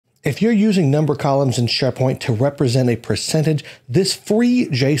If you're using number columns in SharePoint to represent a percentage, this free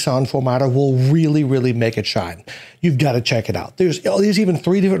JSON formatter will really make it shine. You've got to check it out. There's even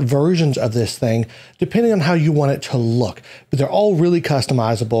 3 different versions of this thing, depending on how you want it to look. But they're all really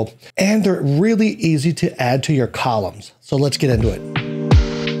customizable, and they're really easy to add to your columns. So let's get into it.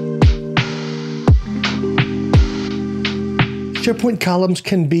 SharePoint columns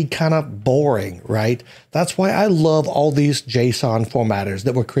can be kind of boring, right? That's why I love all these JSON formatters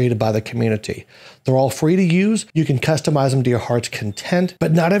that were created by the community. They're all free to use. You can customize them to your heart's content,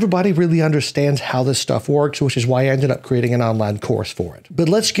 but not everybody really understands how this stuff works, which is why I ended up creating an online course for it. But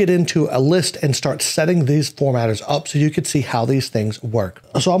let's get into a list and start setting these formatters up so you can see how these things work.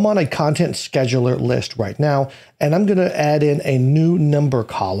 So I'm on a content scheduler list right now, and I'm going to add in a new number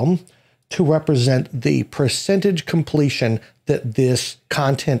column to represent the percentage completion that this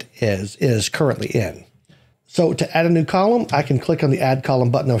content is currently in. So to add a new column, I can click on the Add Column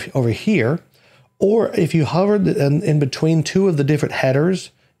button over here, or if you hover in between 2 of the different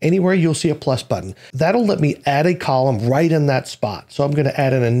headers, anywhere you'll see a plus button. That'll let me add a column right in that spot. So I'm going to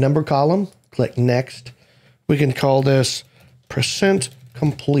add in a number column, click Next. We can call this percent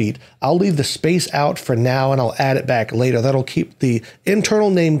complete. I'll leave the space out for now and I'll add it back later. That'll keep the internal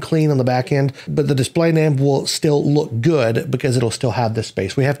name clean on the back end, but the display name will still look good because it'll still have the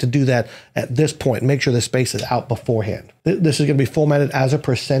space. We have to do that at this point, make sure the space is out beforehand. This is going to be formatted as a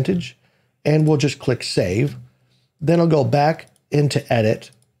percentage, and we'll just click Save. Then I'll go back into Edit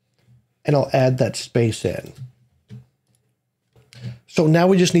and I'll add that space in. So now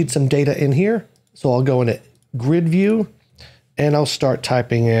we just need some data in here. So I'll go into Grid View, and I'll start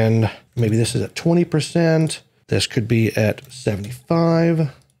typing in, maybe this is at 20%. This could be at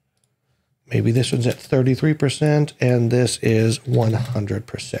 75. Maybe this one's at 33%, and this is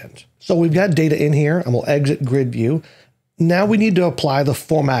 100%. So we've got data in here, and we'll exit Grid View. Now we need to apply the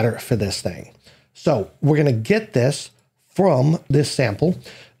formatter for this thing. So we're going to get this from this sample.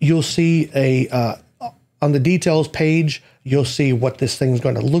 You'll see on the details page, you'll see what this thing's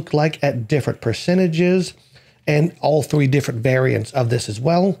going to look like at different percentages, and all 3 different variants of this as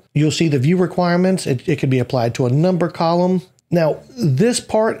well. You'll see the view requirements. It can be applied to a number column. Now, this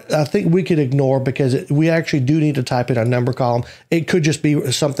part, I think we could ignore because we actually do need to type in a number column. It could just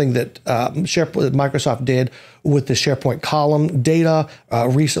be something that Microsoft did with the SharePoint column data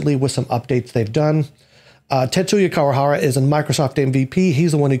recently with some updates they've done. Tetsuya Kawahara is a Microsoft MVP.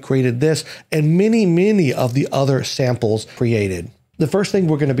 He's the one who created this and many of the other samples created. The first thing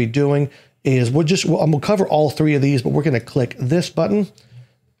we're going to be doing is we'll cover all 3 of these, but we're going to click this button,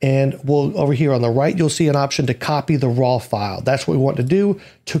 and over here on the right, you'll see an option to copy the raw file. That's what we want to do,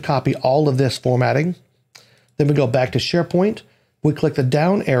 to copy all of this formatting. Then we go back to SharePoint. We click the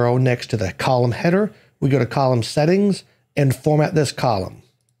down arrow next to the column header. We go to column settings and format this column.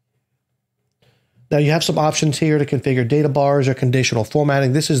 Now you have some options here to configure data bars or conditional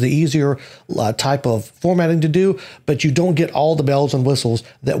formatting. This is the easier type of formatting to do, but you don't get all the bells and whistles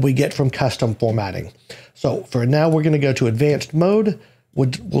that we get from custom formatting. So for now, we're going to go to advanced mode. We'll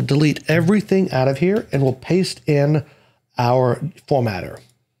delete everything out of here and we'll paste in our formatter.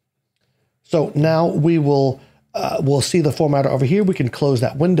 So now we'll see the formatter over here. We can close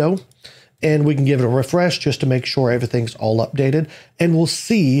that window, and we can give it a refresh just to make sure everything's all updated. And we'll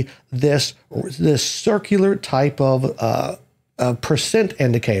see this circular type of percent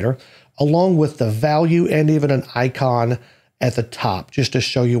indicator along with the value and even an icon at the top, just to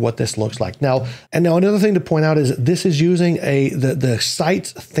show you what this looks like. Now another thing to point out is this is using the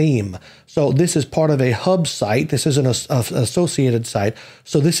site's theme. So this is part of a hub site. This is an associated site.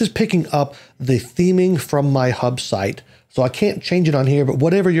 So this is picking up the theming from my hub site. So I can't change it on here, but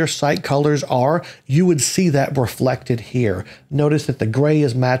whatever your site colors are, you would see that reflected here. Notice that the gray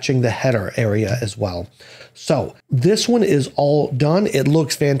is matching the header area as well. So this one is all done. It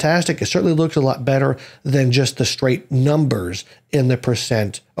looks fantastic. It certainly looks a lot better than just the straight numbers in the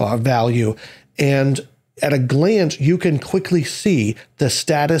percent value. And at a glance, you can quickly see the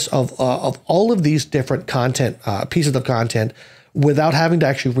status of all of these different content, pieces of content, without having to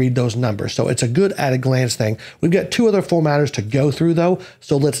actually read those numbers. So it's a good at a glance thing. We've got 2 other formatters to go through though,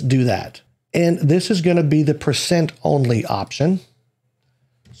 so let's do that. And this is going to be the percent only option.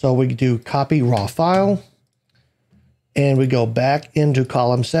 So we do copy raw file, and we go back into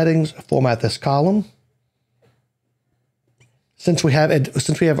column settings, format this column. Since we have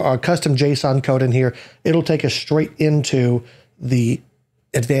our custom JSON code in here, it'll take us straight into the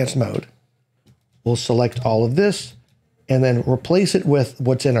advanced mode. We'll select all of this and then replace it with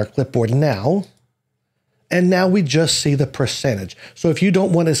what's in our clipboard now. And now we just see the percentage. So if you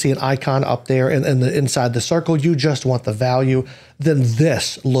don't want to see an icon up there inside the circle, you just want the value, then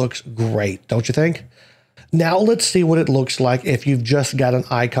this looks great, don't you think? Now let's see what it looks like if you've just got an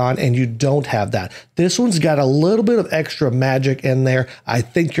icon and you don't have that. This one's got a little bit of extra magic in there I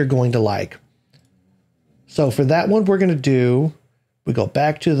think you're going to like. So for that one, we're going to do, we go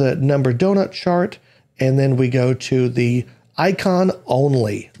back to the number donut chart, and then we go to the icon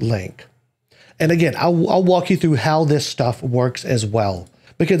only link. And again, I'll walk you through how this stuff works as well,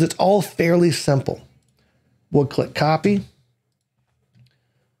 because it's all fairly simple. We'll click copy.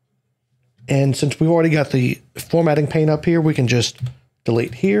 And since we've already got the formatting pane up here, we can just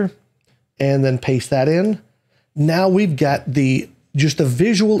delete here and then paste that in. Now we've got just the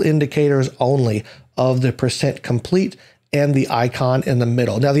visual indicators only of the percent complete and the icon in the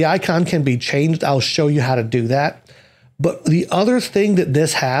middle. Now the icon can be changed. I'll show you how to do that. But the other thing that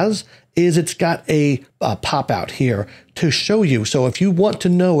this has is it's got a pop out here to show you. So if you want to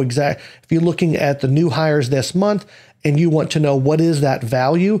know if you're looking at the new hires this month and you want to know what is that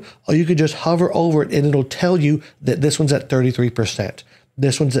value, or you could just hover over it and it'll tell you that this one's at 33%.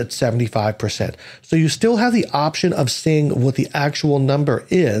 This one's at 75%. So you still have the option of seeing what the actual number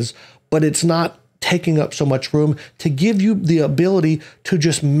is, but it's not taking up so much room to give you the ability to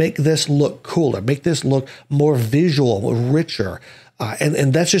just make this look cooler, make this look more visual, richer.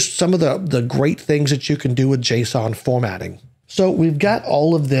 And that's just some of the great things that you can do with JSON formatting. So we've got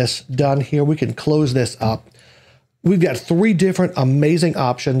all of this done here. We can close this up. We've got 3 different amazing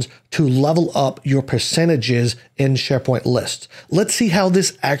options to level up your percentages in SharePoint lists. Let's see how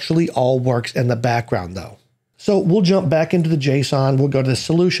this actually all works in the background though. So we'll jump back into the JSON. We'll go to the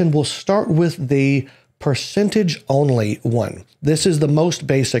solution. We'll start with the percentage only one. This is the most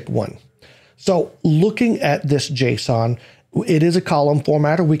basic one. So looking at this JSON, it is a column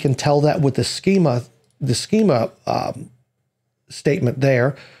formatter. We can tell that with the schema statement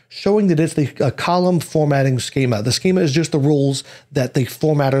there, showing that it's a column formatting schema. The schema is just the rules that the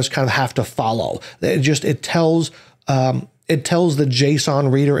formatters kind of have to follow. It tells the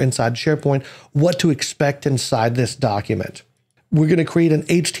JSON reader inside SharePoint what to expect inside this document. We're going to create an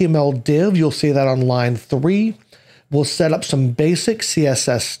HTML div. You'll see that on line 3. We'll set up some basic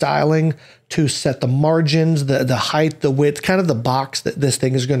CSS styling to set the margins, the height, the width, kind of the box that this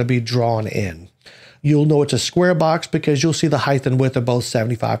thing is going to be drawn in. You'll know it's a square box because you'll see the height and width are both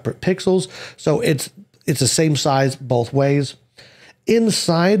 75 pixels. So it's the same size both ways.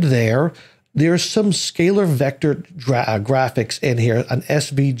 Inside there's some scalar vector graphics in here, an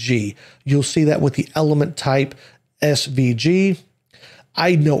SVG. You'll see that with the element type SVG.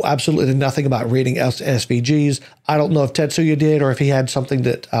 I know absolutely nothing about reading SVGs. I don't know if Tetsuya did or if he had something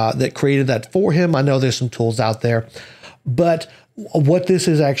that created that for him. I know there's some tools out there. But what this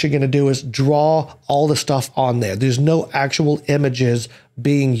is actually going to do is draw all the stuff on there. There's no actual images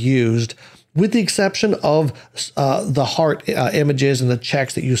being used, with the exception of the heart images and the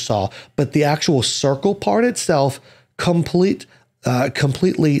checks that you saw. But the actual circle part itself,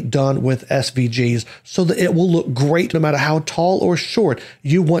 completely done with SVGs so that it will look great no matter how tall or short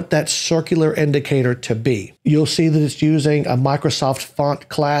you want that circular indicator to be. You'll see that it's using a Microsoft font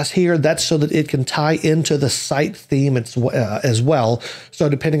class here. That's so that it can tie into the site theme as well. So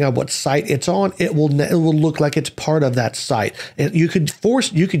depending on what site it's on, it will look like it's part of that site. And you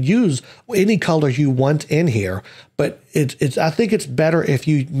could use any color you want in here, but I think it's better if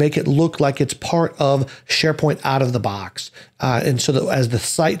you make it look like it's part of SharePoint out of the box. And so that as the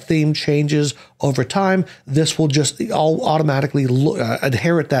site theme changes over time, this will just all automatically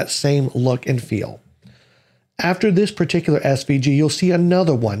inherit that same look and feel. After this particular SVG, you'll see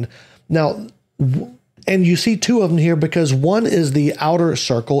another one. Now, and you see 2 of them here because one is the outer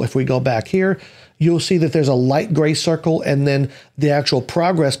circle. If we go back here, you'll see that there's a light gray circle, and then the actual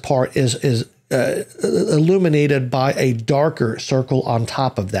progress part is illuminated by a darker circle on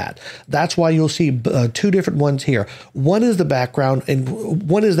top of that. That's why you'll see 2 different ones here. One is the background, and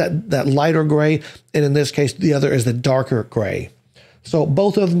one is that lighter gray, and in this case, the other is the darker gray. So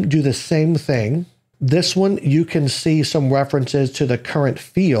both of them do the same thing. This one, you can see some references to the current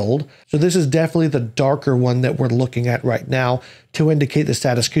field. So this is definitely the darker one that we're looking at right now to indicate the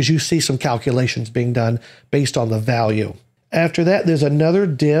status, because you see some calculations being done based on the value. After that, there's another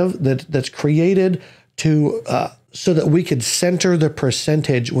div that's created so that we could center the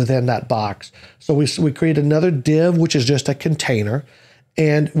percentage within that box. So we create another div, which is just a container,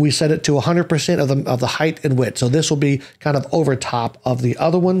 and we set it to 100% of the height and width. So this will be kind of over top of the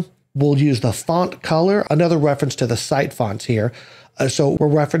other one. We'll use the font color, another reference to the site fonts here. So we're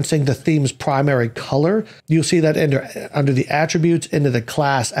referencing the theme's primary color. You'll see that under the attributes into the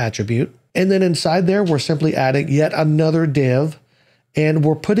class attribute. And then inside there, we're simply adding yet another div, and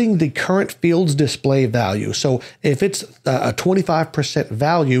we're putting the current field's display value. So if it's a 25%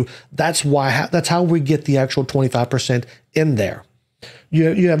 value, that's how we get the actual 25% in there.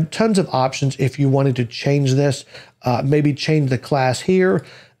 You have tons of options if you wanted to change this. Maybe change the class here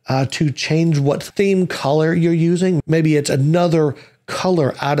to change what theme color you're using. Maybe it's another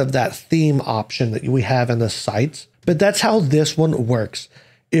color out of that theme option that we have in the sites. But that's how this one works.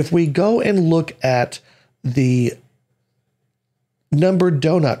 If we go and look at the numbered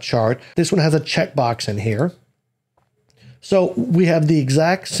donut chart, this one has a checkbox in here. So we have the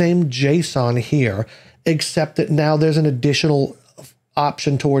exact same JSON here, except that now there's an additional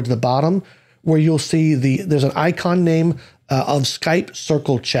option towards the bottom where you'll see there's an icon name of Skype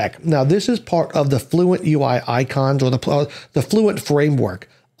circle check. Now this is part of the Fluent UI icons, or the Fluent framework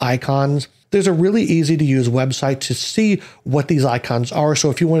icons. There's a really easy to use website to see what these icons are. So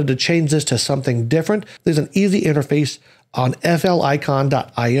if you wanted to change this to something different, there's an easy interface on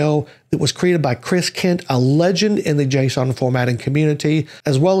flicon.io that was created by Chris Kent, a legend in the JSON formatting community,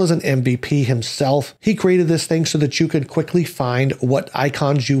 as well as an MVP himself. He created this thing so that you could quickly find what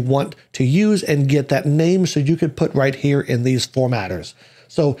icons you want to use and get that name so you could put right here in these formatters.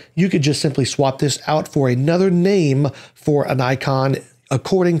 So you could just simply swap this out for another name for an icon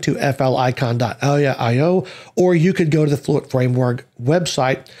according to flicon.io, or you could go to the Fluent Framework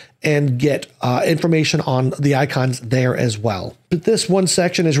website and get information on the icons there as well. But this one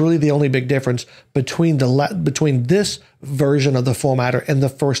section is really the only big difference between this version of the formatter and the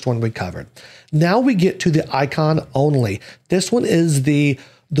first one we covered. Now we get to the icon only. This one is the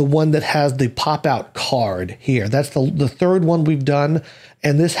one that has the pop-out card here. That's the third one we've done.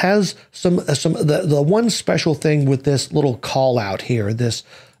 And this has the one special thing with this little call out here, this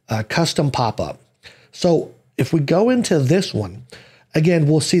custom pop-up. So if we go into this one, again,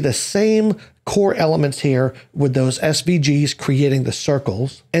 we'll see the same core elements here with those SVGs creating the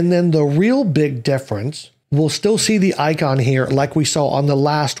circles. And then the real big difference, we'll still see the icon here like we saw on the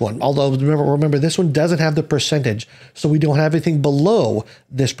last one. Although remember this one doesn't have the percentage, so we don't have anything below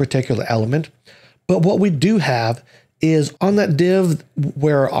this particular element. But what we do have is on that div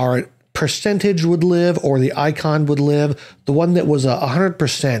where our percentage would live, or the icon would live, the one that was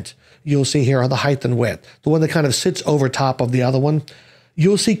 100%, you'll see here on the height and width, the one that kind of sits over top of the other one,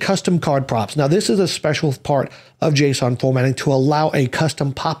 you'll see custom card props. Now this is a special part of JSON formatting to allow a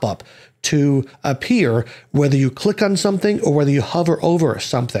custom pop-up to appear whether you click on something or whether you hover over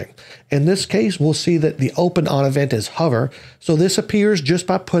something. In this case, we'll see that the open on event is hover. So this appears just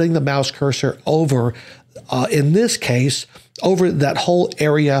by putting the mouse cursor over, in this case, over that whole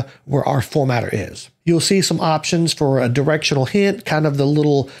area where our formatter is. You'll see some options for a directional hint, kind of the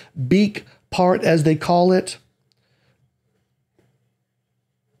little beak part as they call it,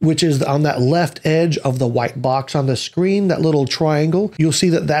 which is on that left edge of the white box on the screen, that little triangle. You'll see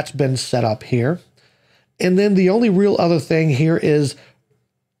that that's been set up here. And then the only real other thing here is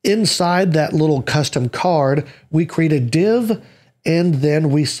inside that little custom card, we create a div, and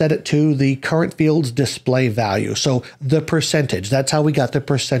then we set it to the current field's display value. So the percentage, that's how we got the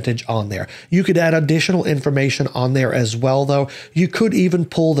percentage on there. You could add additional information on there as well, though. You could even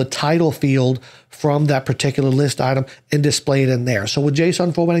pull the title field from that particular list item and display it in there. So with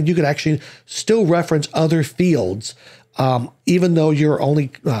JSON formatting, you could actually still reference other fields, even though you're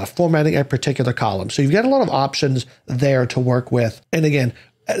only formatting a particular column. So you've got a lot of options there to work with. And again,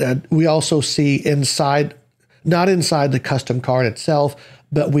 we also see inside, not inside the custom card itself,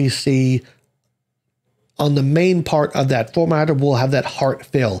 but we see on the main part of that formatter, we'll have that heart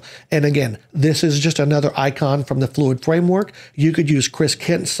fill. And again, this is just another icon from the Fluid Framework. You could use Chris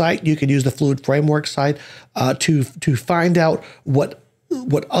Kent's site. You could use the Fluid Framework site to find out what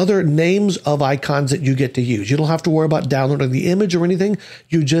other names of icons that you get to use. You don't have to worry about downloading the image or anything.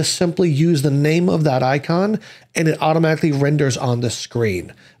 You just simply use the name of that icon and it automatically renders on the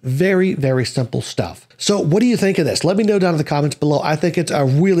screen. Very, very simple stuff. So what do you think of this? Let me know down in the comments below. I think it's a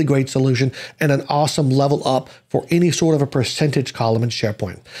really great solution and an awesome level up for any sort of a percentage column in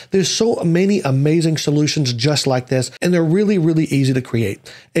SharePoint. There's so many amazing solutions just like this, and they're really, really easy to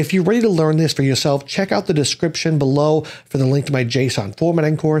create. If you're ready to learn this for yourself, check out the description below for the link to my JSON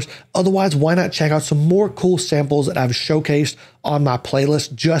formatting course. Otherwise, why not check out some more cool samples that I've showcased on my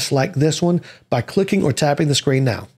playlist just like this one by clicking or tapping the screen now.